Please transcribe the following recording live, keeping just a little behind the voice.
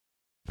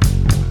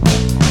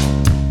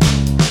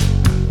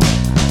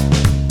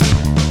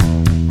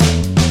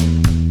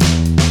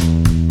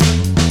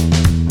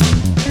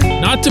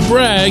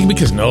brag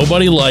because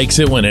nobody likes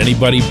it when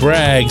anybody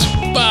brags,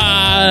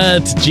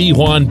 but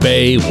Ji-hwan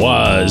Bae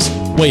was.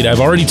 Wait, I've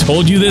already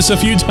told you this a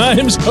few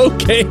times?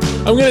 Okay,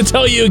 I'm going to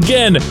tell you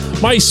again.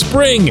 My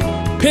spring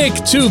pick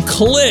to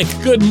click.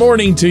 Good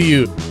morning to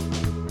you.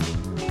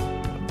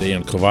 I'm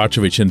Dejan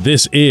Kovacevic, and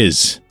this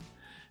is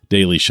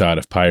Daily Shot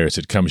of Pirates.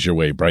 It comes your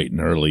way bright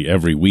and early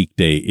every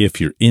weekday. If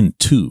you're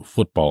into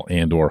football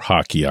and or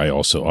hockey, I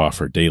also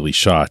offer daily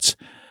shots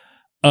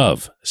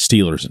of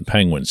Steelers and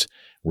Penguins,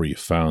 where you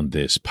found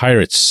this.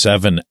 Pirates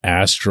 7,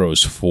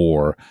 Astros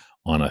 4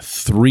 on a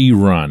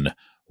 3-run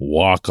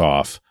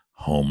walk-off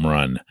home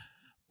run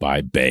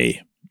by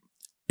Bae.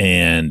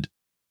 And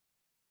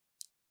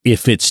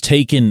if it's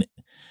taken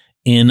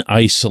in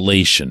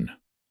isolation,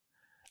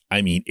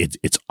 I mean,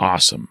 it's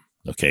awesome,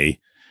 okay?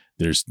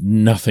 There's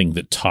nothing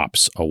that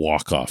tops a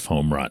walk-off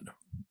home run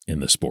in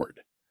the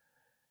sport.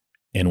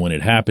 And when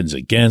it happens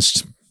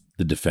against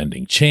the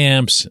defending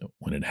champs,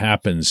 when it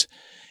happens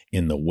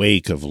in the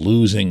wake of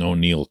losing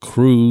O'Neal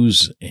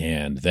Cruz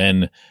and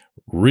then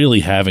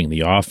really having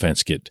the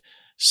offense get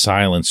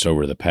silenced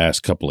over the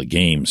past couple of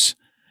games,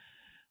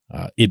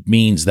 it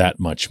means that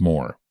much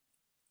more.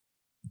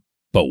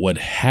 But what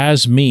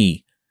has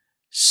me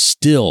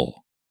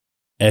still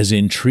as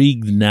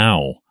intrigued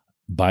now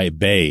by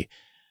Bae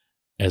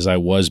as I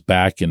was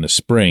back in the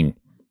spring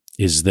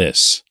is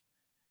this.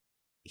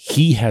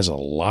 He has a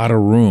lot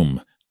of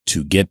room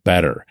to get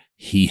better.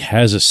 He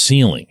has a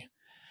ceiling.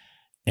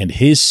 And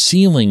his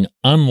ceiling,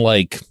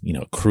 unlike,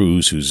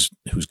 Cruz, who's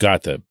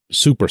got the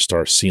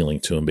superstar ceiling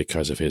to him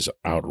because of his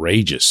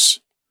outrageous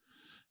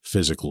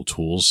physical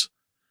tools,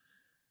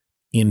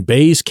 in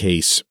Bae's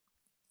case,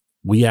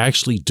 we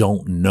actually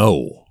don't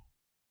know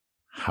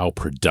how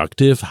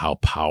productive, how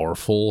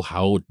powerful,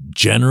 how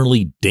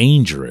generally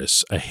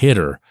dangerous a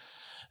hitter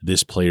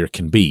this player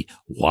can be.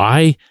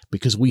 Why?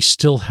 Because we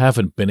still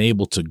haven't been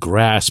able to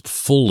grasp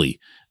fully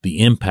the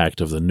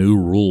impact of the new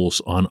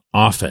rules on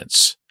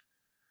offense.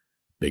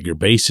 Bigger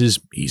bases,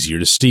 easier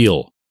to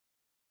steal.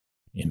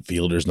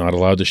 Infielders not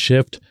allowed to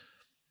shift,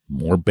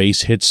 more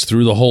base hits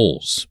through the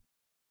holes.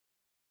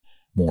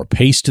 More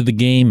pace to the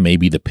game,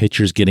 maybe the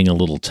pitcher's getting a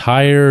little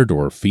tired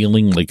or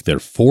feeling like they're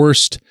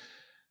forced.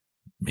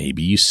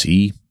 Maybe you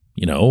see,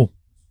 a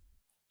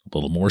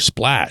little more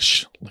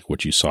splash, like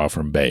what you saw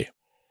from Bae.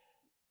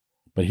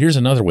 But here's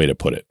another way to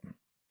put it.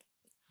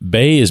 Bae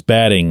is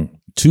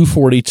batting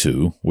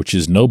 .242, which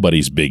is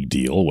nobody's big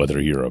deal, whether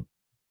you're a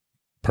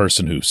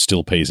person who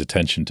still pays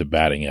attention to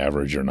batting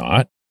average or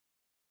not.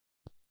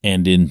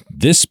 And in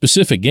this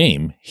specific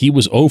game, he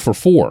was 0 for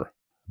 4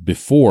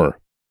 before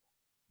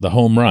the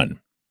home run.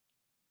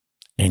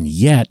 And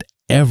yet,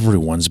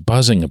 everyone's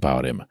buzzing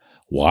about him.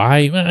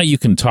 Why? Well, you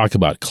can talk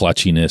about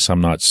clutchiness.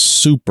 I'm not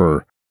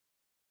super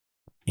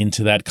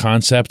into that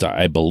concept.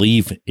 I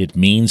believe it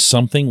means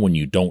something when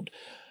you don't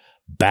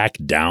back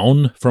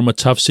down from a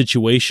tough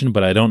situation,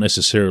 but I don't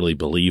necessarily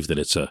believe that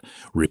it's a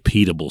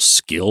repeatable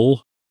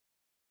skill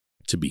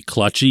to be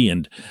clutchy.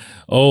 And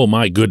oh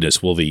my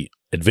goodness, will the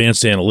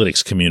advanced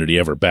analytics community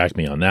ever back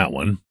me on that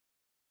one?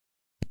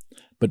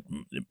 But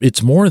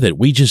it's more that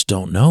we just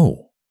don't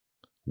know.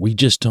 We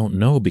just don't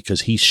know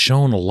because he's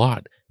shown a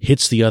lot.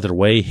 Hits the other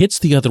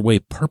way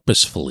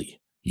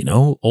purposefully,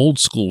 old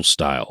school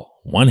style,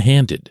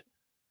 one-handed.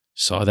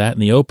 Saw that in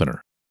the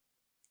opener.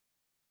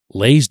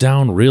 Lays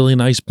down really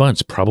nice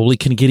bunts, probably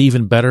can get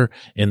even better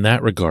in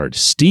that regard.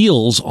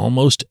 Steals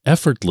almost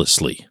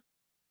effortlessly.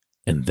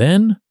 And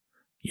then,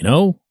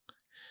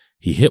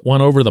 he hit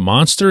one over the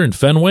monster in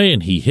Fenway,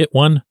 and he hit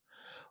one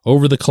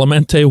over the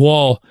Clemente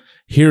wall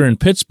here in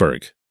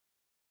Pittsburgh.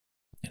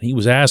 And he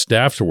was asked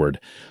afterward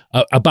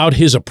about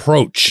his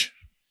approach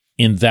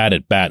in that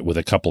at-bat with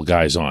a couple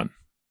guys on.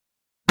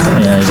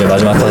 그냥 이제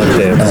마지막 타석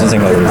때 무슨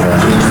생각을 해요?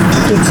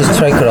 투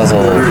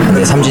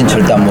스트라이크라서 삼진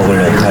절대 안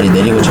먹으려고 다리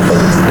내리고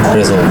쳤거든요.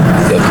 그래서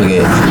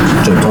그게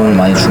좀 도움을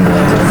많이 준 것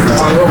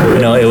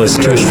같아요. It was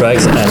 2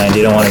 strikes and I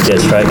didn't want to get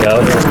strike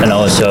out. And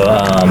also,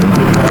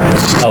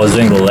 I was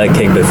doing the leg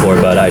kick before,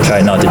 but I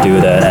tried not to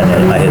do that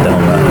and I hit the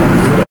home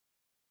run.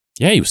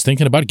 Yeah, he was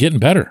thinking about getting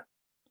better.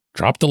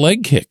 Dropped the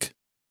leg kick.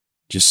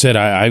 Just said,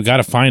 I've got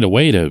to find a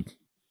way to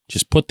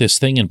just put this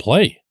thing in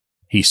play.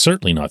 He's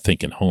certainly not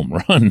thinking home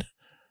run.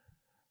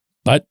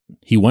 But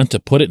he went to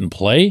put it in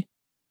play,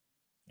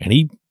 and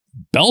he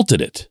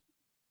belted it.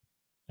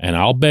 And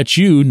I'll bet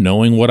you,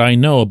 knowing what I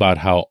know about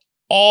how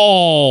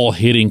all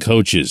hitting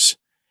coaches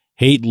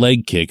hate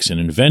leg kicks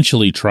and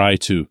eventually try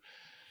to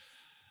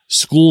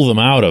school them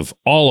out of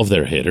all of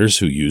their hitters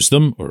who use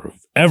them or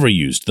have ever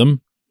used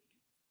them,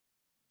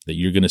 that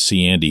you're going to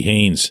see Andy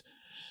Haynes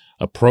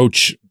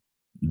approach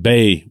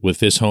Bae with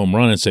this home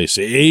run and say,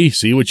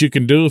 see what you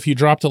can do if you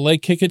drop the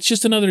leg kick. It's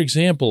just another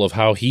example of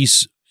how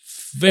he's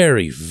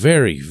very,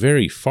 very,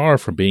 very far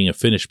from being a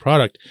finished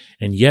product.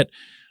 And yet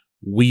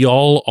we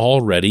all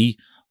already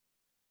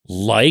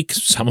like,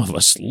 some of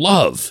us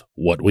love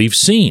what we've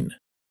seen.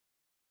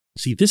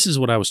 See, this is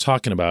what I was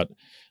talking about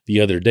the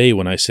other day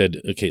when I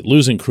said, okay,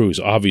 losing Cruz,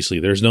 obviously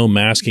there's no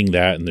masking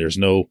that and there's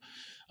no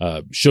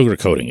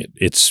sugarcoating it.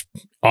 It's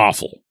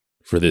awful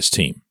for this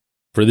team.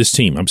 for this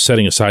team, I'm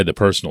setting aside the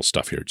personal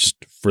stuff here, just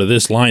for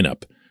this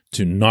lineup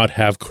to not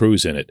have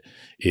Cruz in it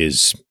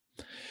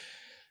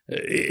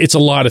it's a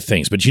lot of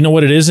things. But you know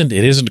what it isn't?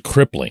 It isn't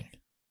crippling.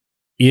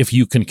 If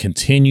you can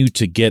continue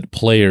to get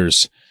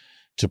players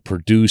to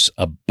produce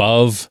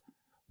above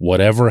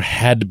whatever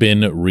had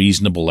been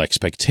reasonable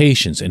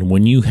expectations. And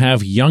when you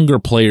have younger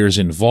players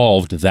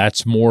involved,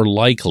 that's more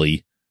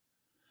likely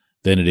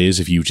than it is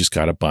if you've just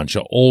got a bunch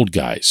of old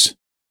guys.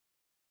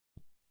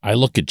 I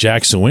look at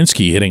Jack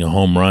Suwinski hitting a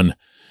home run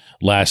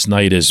last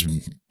night as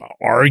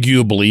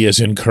arguably as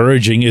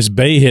encouraging as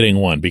Bay hitting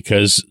one,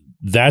 because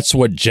that's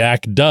what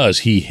Jack does.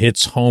 He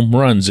hits home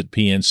runs at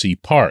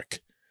PNC Park.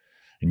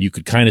 And you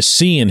could kind of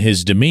see in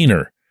his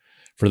demeanor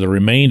for the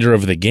remainder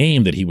of the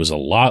game that he was a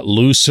lot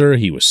looser.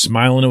 He was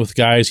smiling with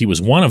guys. He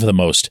was one of the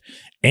most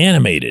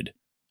animated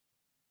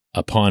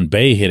upon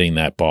Bay hitting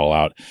that ball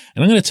out.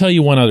 And I'm going to tell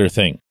you one other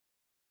thing.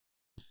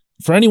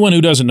 For anyone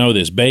who doesn't know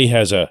this, Bay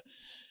has a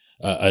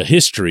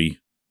history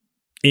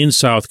in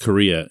South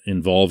Korea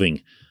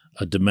involving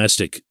a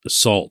domestic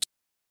assault.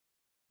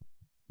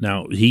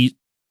 Now, he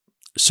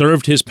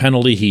served his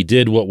penalty. He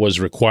did what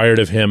was required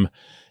of him.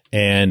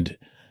 And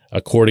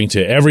according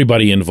to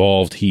everybody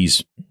involved,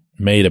 he's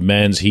made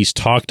amends. He's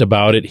talked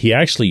about it. He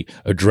actually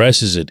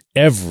addresses it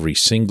every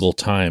single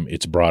time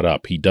it's brought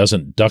up. He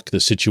doesn't duck the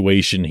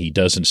situation. He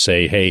doesn't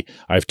say, hey,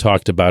 I've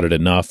talked about it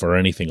enough or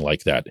anything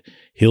like that.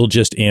 He'll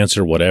just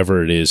answer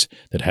whatever it is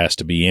that has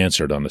to be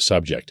answered on the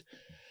subject.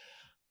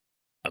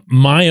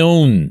 My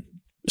own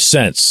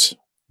sense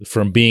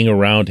from being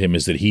around him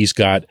is that he's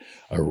got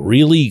a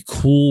really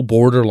cool,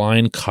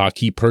 borderline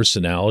cocky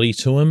personality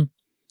to him.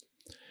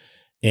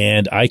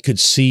 And I could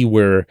see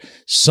where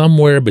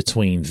somewhere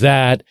between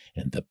that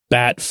and the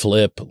bat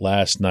flip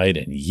last night,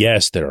 and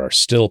yes, there are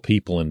still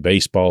people in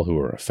baseball who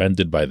are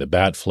offended by the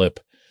bat flip,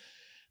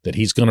 that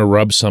he's going to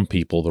rub some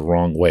people the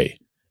wrong way.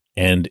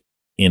 And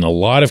in a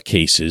lot of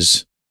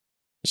cases,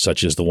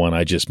 such as the one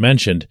I just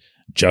mentioned,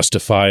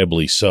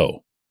 justifiably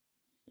so.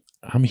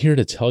 I'm here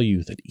to tell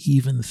you that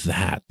even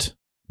that,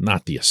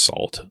 not the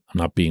assault, I'm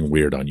not being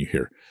weird on you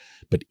here,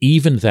 but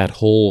even that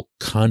whole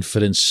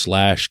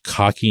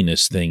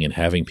confidence/cockiness thing and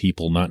having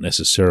people not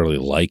necessarily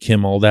like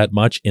him all that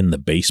much in the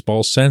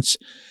baseball sense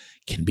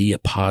can be a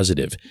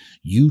positive.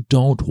 You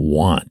don't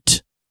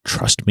want,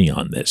 trust me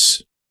on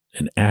this,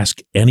 and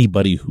ask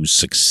anybody who's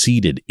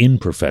succeeded in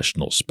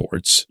professional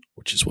sports,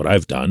 which is what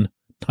I've done,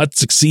 not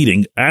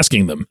succeeding,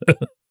 asking them.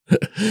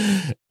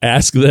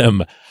 Ask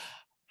them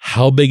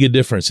how big a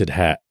difference it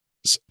has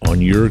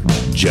on your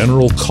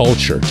general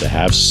culture to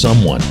have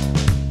someone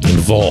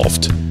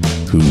involved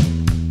who,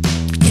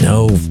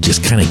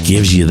 just kind of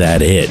gives you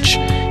that edge.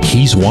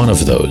 He's one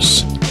of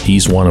those.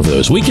 He's one of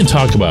those. We can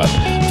talk about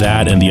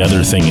that and the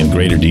other thing in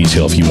greater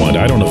detail if you want.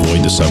 I don't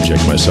avoid the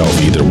subject myself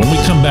either. When we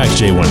come back,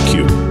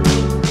 J1Q.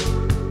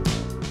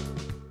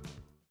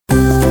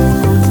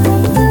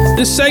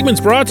 This segment's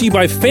brought to you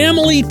by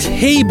Family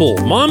Table.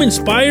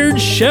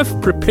 Mom-inspired,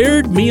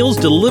 chef-prepared meals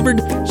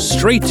delivered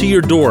straight to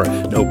your door.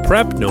 No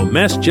prep, no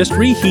mess, just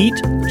reheat,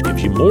 which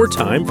gives you more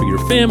time for your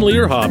family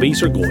or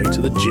hobbies or going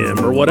to the gym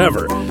or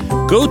whatever.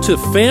 Go to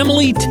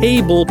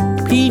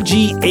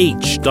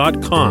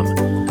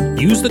FamilyTablePGH.com.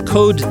 Use the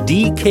code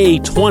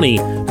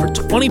DK20 for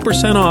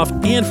 20% off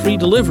and free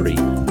delivery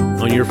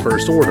on your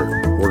first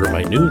order. Order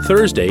by noon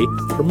Thursday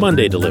for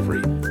Monday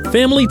delivery.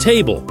 Family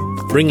Table,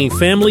 bringing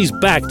families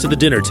back to the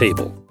dinner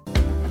table.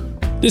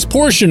 This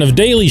portion of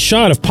Daily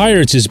Shot of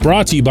Pirates is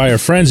brought to you by our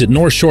friends at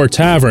North Shore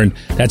Tavern,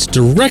 that's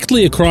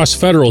directly across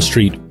Federal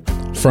Street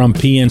from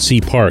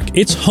PNC Park.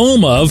 It's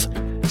home of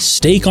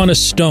Steak on a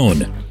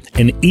Stone,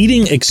 an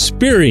eating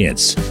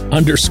experience,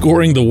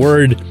 underscoring the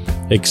word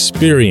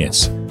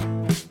experience.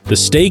 The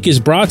steak is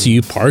brought to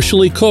you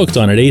partially cooked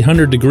on an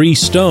 800-degree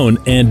stone,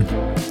 and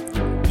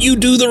you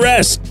do the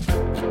rest.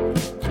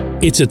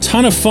 It's a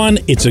ton of fun,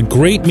 it's a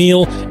great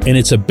meal, and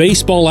it's a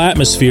baseball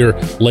atmosphere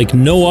like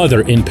no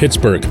other in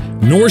Pittsburgh.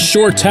 North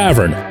Shore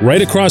Tavern,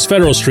 right across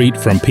Federal Street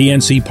from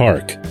PNC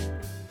Park.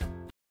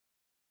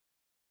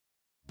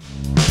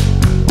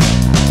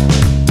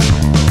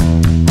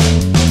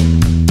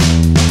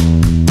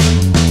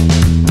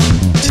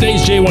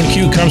 Today's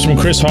J1Q comes from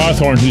Chris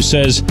Hawthorne, who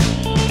says,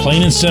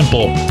 plain and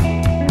simple,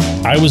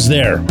 I was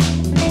there.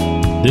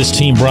 This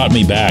team brought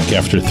me back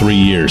after 3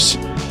 years.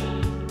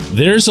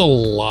 There's a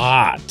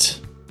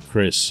lot,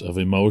 Chris, of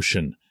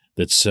emotion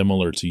that's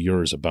similar to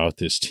yours about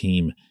this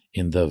team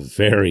in the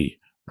very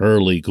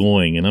early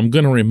going. And I'm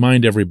going to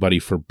remind everybody,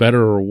 for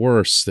better or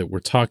worse, that we're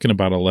talking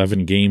about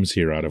 11 games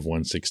here out of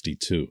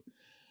 162.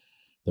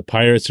 The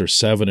Pirates are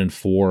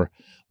 7-4.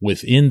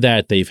 Within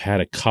that, they've had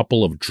a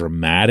couple of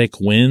dramatic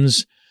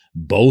wins.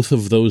 Both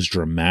of those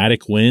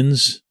dramatic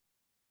wins,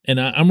 and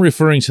I'm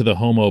referring to the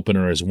home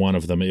opener as one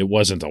of them. It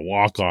wasn't a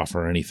walk-off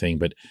or anything,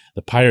 but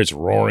the Pirates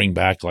roaring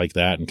back like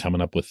that and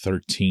coming up with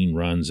 13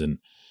 runs and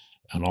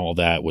all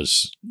that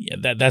was,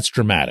 that's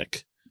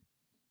dramatic.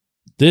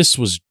 This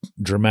was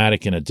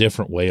dramatic in a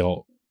different way,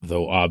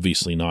 though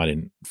obviously not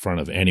in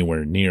front of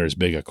anywhere near as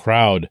big a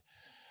crowd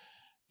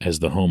as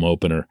the home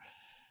opener.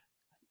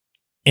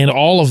 And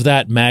all of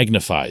that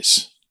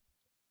magnifies,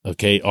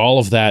 okay? All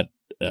of that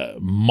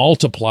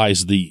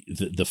multiplies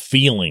the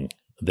feeling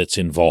that's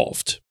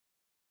involved.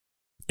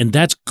 And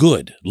that's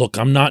good. Look,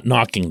 I'm not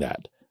knocking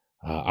that.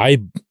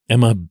 I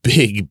am a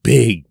big,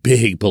 big,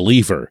 big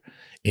believer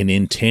in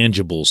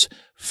intangibles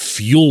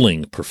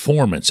fueling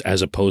performance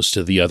as opposed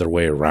to the other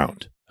way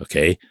around,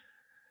 okay?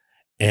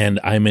 And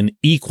I'm an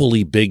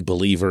equally big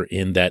believer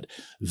in that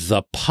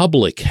the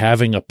public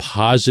having a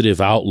positive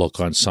outlook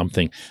on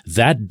something,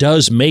 that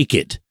does make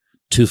it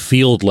to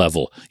field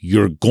level.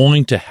 You're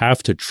going to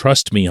have to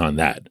trust me on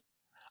that.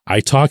 I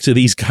talk to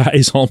these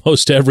guys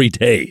almost every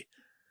day,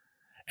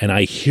 and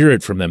I hear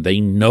it from them. They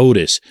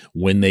notice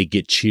when they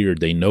get cheered.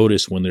 They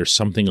notice when there's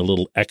something a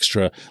little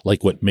extra,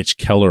 like what Mitch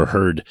Keller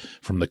heard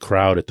from the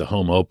crowd at the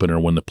home opener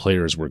when the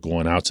players were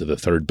going out to the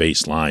third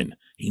base line.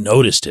 He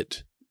noticed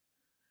it.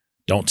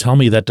 Don't tell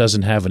me that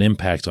doesn't have an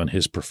impact on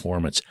his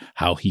performance,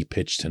 how he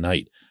pitched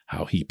tonight,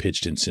 how he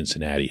pitched in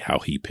Cincinnati, how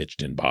he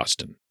pitched in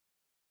Boston.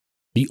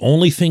 The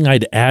only thing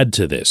I'd add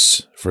to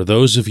this, for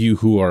those of you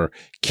who are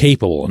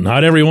capable, and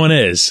not everyone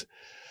is,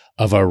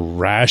 of a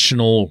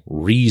rational,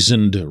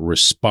 reasoned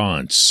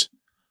response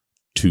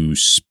to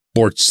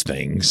sports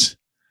things,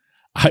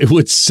 I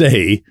would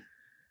say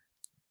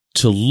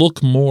to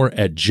look more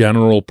at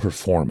general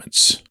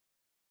performance,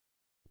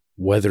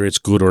 whether it's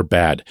good or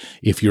bad.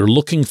 If you're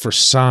looking for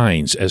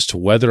signs as to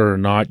whether or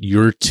not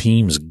your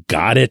team's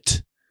got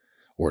it,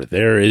 or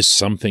there is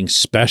something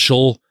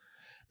special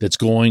that's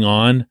going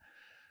on,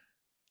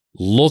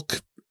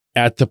 look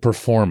at the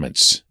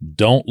performance.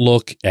 Don't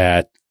look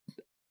at,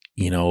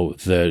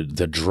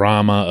 the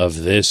drama of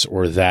this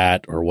or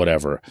that or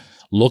whatever.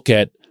 Look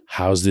at,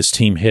 how's this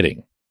team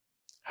hitting?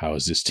 How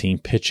is this team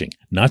pitching?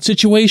 Not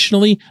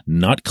situationally,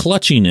 not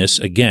clutchiness.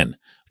 Again,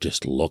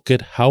 just look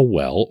at how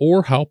well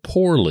or how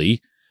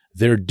poorly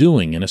they're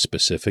doing in a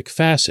specific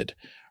facet.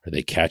 Are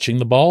they catching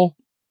the ball?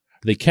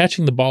 Are they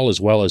catching the ball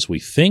as well as we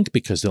think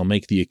because they'll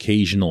make the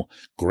occasional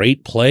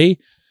great play?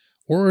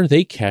 Or are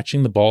they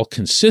catching the ball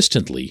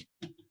consistently?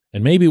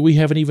 And maybe we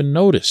haven't even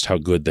noticed how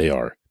good they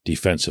are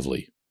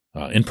defensively.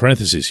 In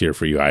parentheses here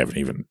for you, I haven't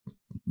even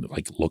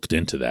looked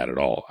into that at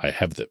all. I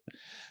have the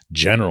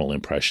general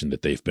impression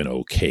that they've been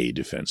okay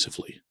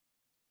defensively.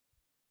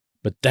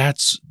 But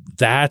that's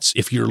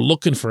if you're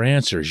looking for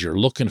answers, you're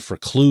looking for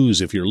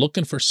clues, if you're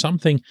looking for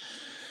something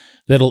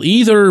that'll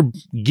either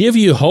give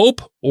you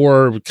hope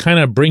or kind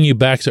of bring you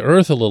back to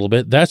earth a little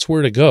bit, that's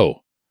where to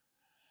go.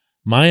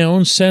 My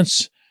own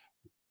sense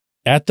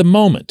at the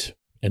moment,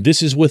 and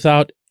this is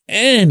without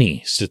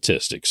any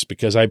statistics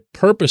because I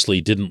purposely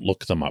didn't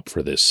look them up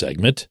for this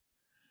segment,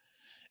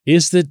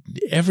 is that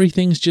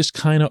everything's just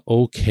kind of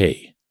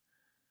okay.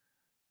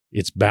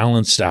 It's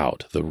balanced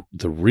out.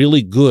 The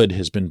really good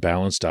has been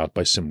balanced out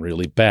by some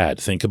really bad.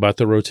 Think about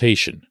the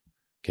rotation.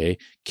 Okay,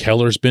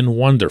 Keller's been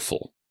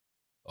wonderful.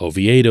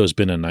 Oviedo's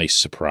been a nice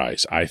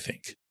surprise, I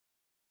think.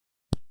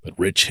 But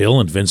Rich Hill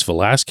and Vince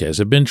Velasquez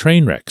have been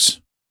train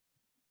wrecks.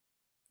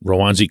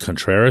 Roansy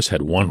Contreras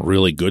had one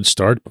really good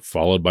start, but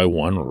followed by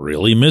one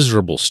really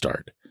miserable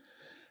start.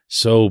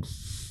 So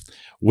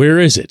where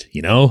is it?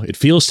 It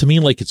feels to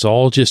me like it's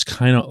all just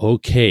kind of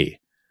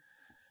okay.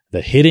 The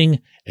hitting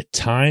at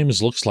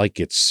times looks like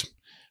it's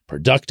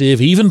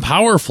productive, even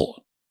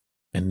powerful.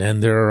 And then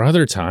there are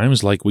other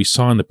times, like we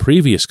saw in the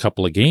previous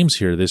couple of games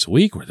here this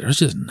week, where there's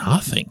just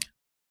nothing.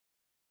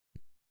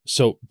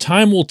 So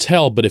time will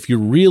tell, but if you're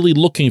really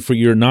looking for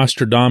your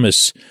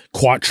Nostradamus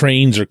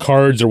quatrains or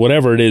cards or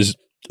whatever it is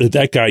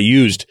that guy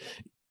used,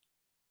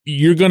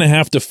 you're going to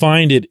have to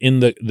find it in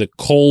the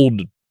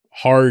cold,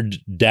 hard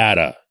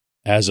data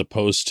as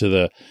opposed to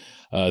the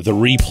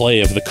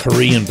replay of the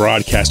Korean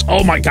broadcast.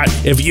 Oh my God,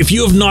 if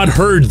you have not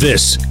heard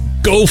this,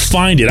 go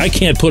find it. I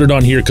can't put it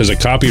on here because of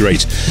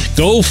copyrights.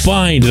 Go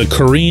find the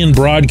Korean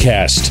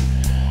broadcast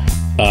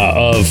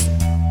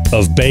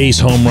of Bay's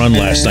home run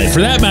last night.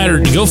 For that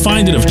matter, go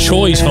find it of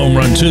Choi's home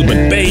run too,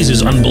 but Bay's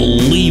is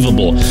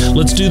unbelievable.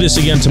 Let's do this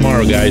again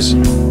tomorrow, guys.